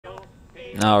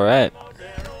All right.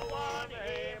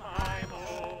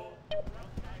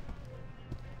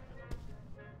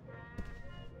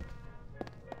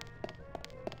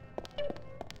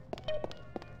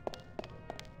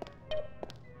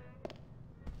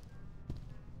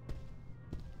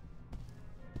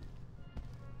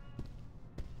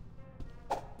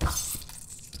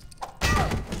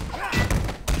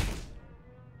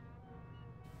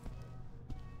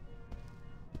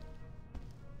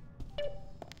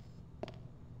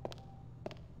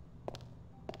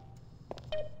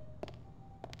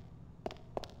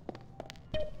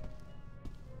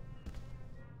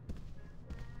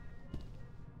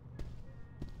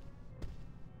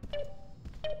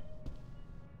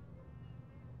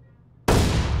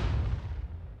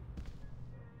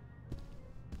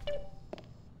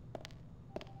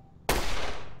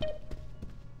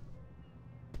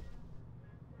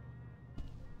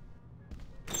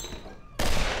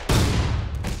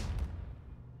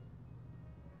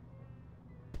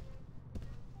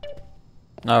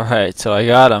 All right, so I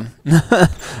got him.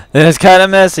 It's kind of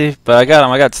messy, but I got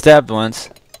him. I got stabbed once.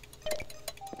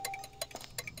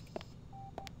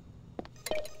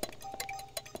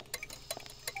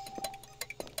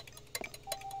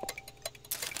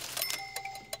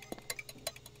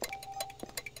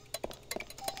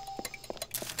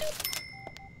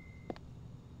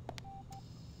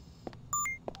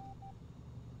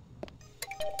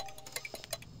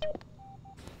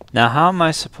 Now, how am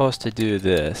I supposed to do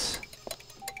this?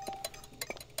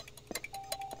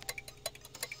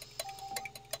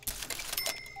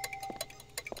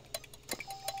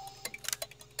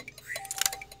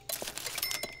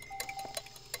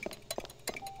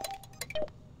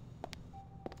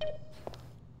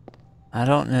 I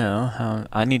don't know how.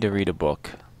 I need to read a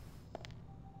book.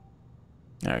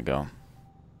 There we go.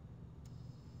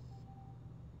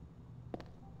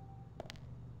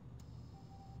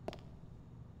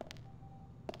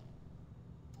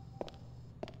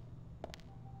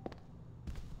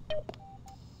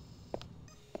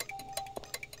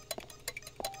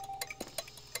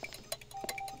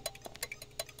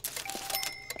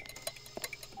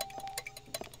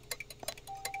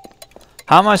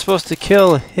 How am I supposed to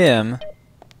kill him?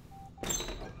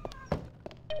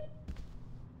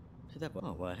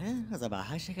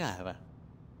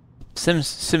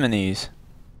 Simonese.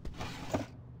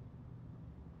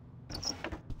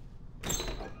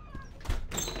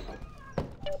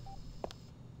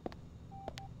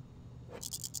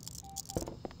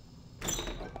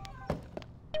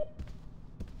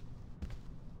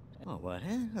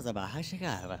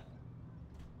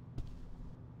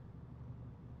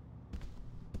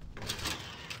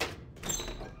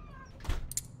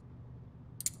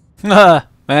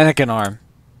 Mannequin arm.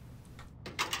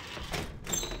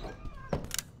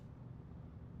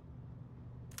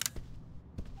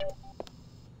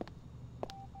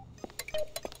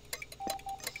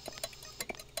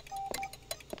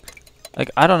 Like,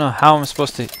 I don't know how I'm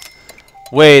supposed to...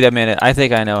 Wait a minute, I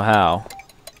think I know how.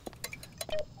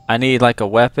 I need like a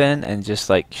weapon and just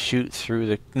like shoot through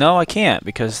the... No, I can't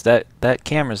because that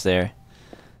camera's there.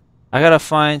 I gotta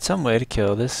find some way to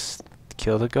kill this...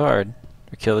 Kill the guard.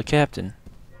 Or kill the captain.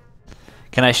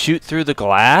 Can I shoot through the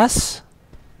glass?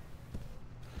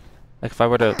 Like if I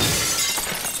were to...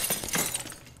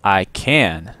 I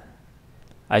can.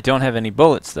 I don't have any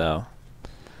bullets though.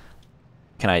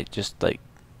 Can I just like...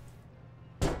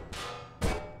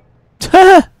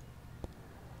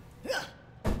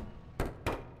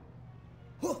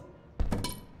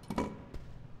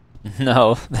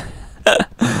 No.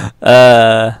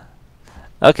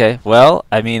 Okay, well,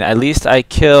 I mean, at least I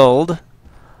killed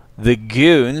the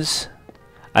goons.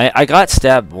 I got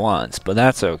stabbed once, but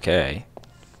that's okay.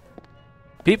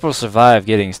 People survive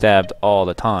getting stabbed all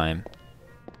the time.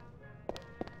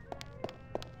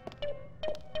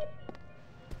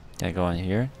 Can I go in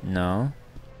here? No.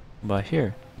 But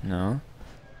here? No.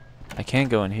 I can't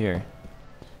go in here.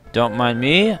 Don't mind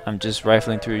me. I'm just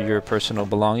rifling through your personal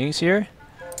belongings here.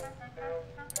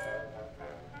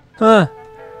 Huh.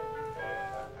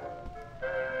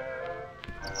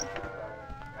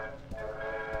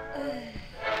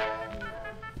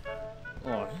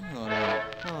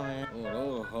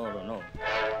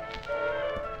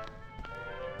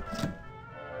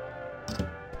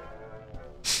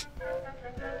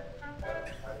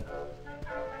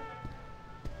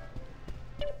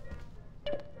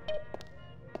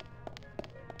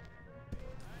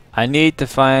 I need to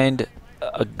find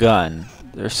a gun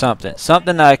or something.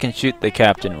 Something that I can shoot the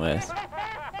captain with.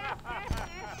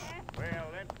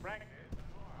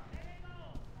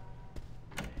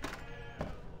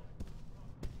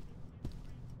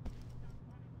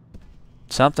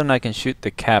 Something I can shoot the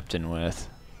captain with.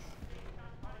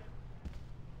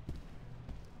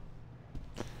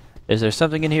 Is there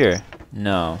something in here?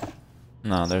 No.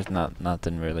 No, there's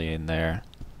nothing really in there.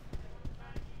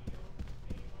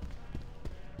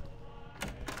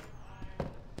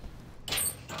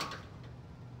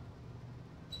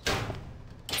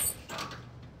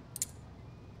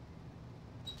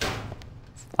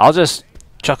 I'll just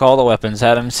chuck all the weapons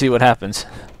at him and see what happens.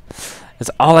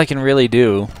 That's all I can really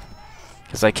do.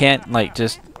 Because I can't, like,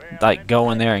 just, like,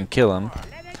 go in there and kill him.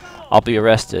 I'll be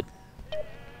arrested.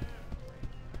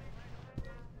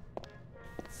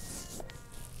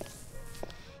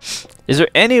 Is there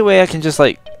any way I can just,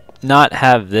 like, not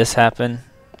have this happen?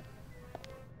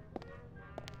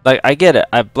 Like, I get it.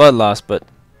 I have blood loss, but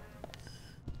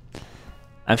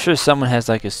I'm sure someone has,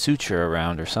 like, a suture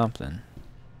around or something.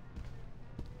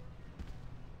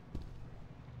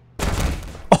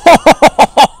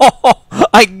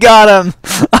 I got him!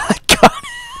 I got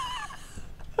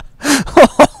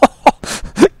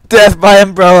him! Death by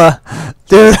umbrella!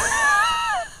 Dude!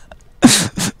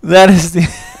 That is the...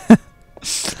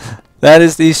 that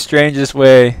is the strangest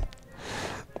way.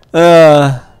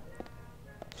 Oh,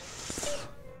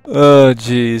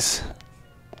 jeez.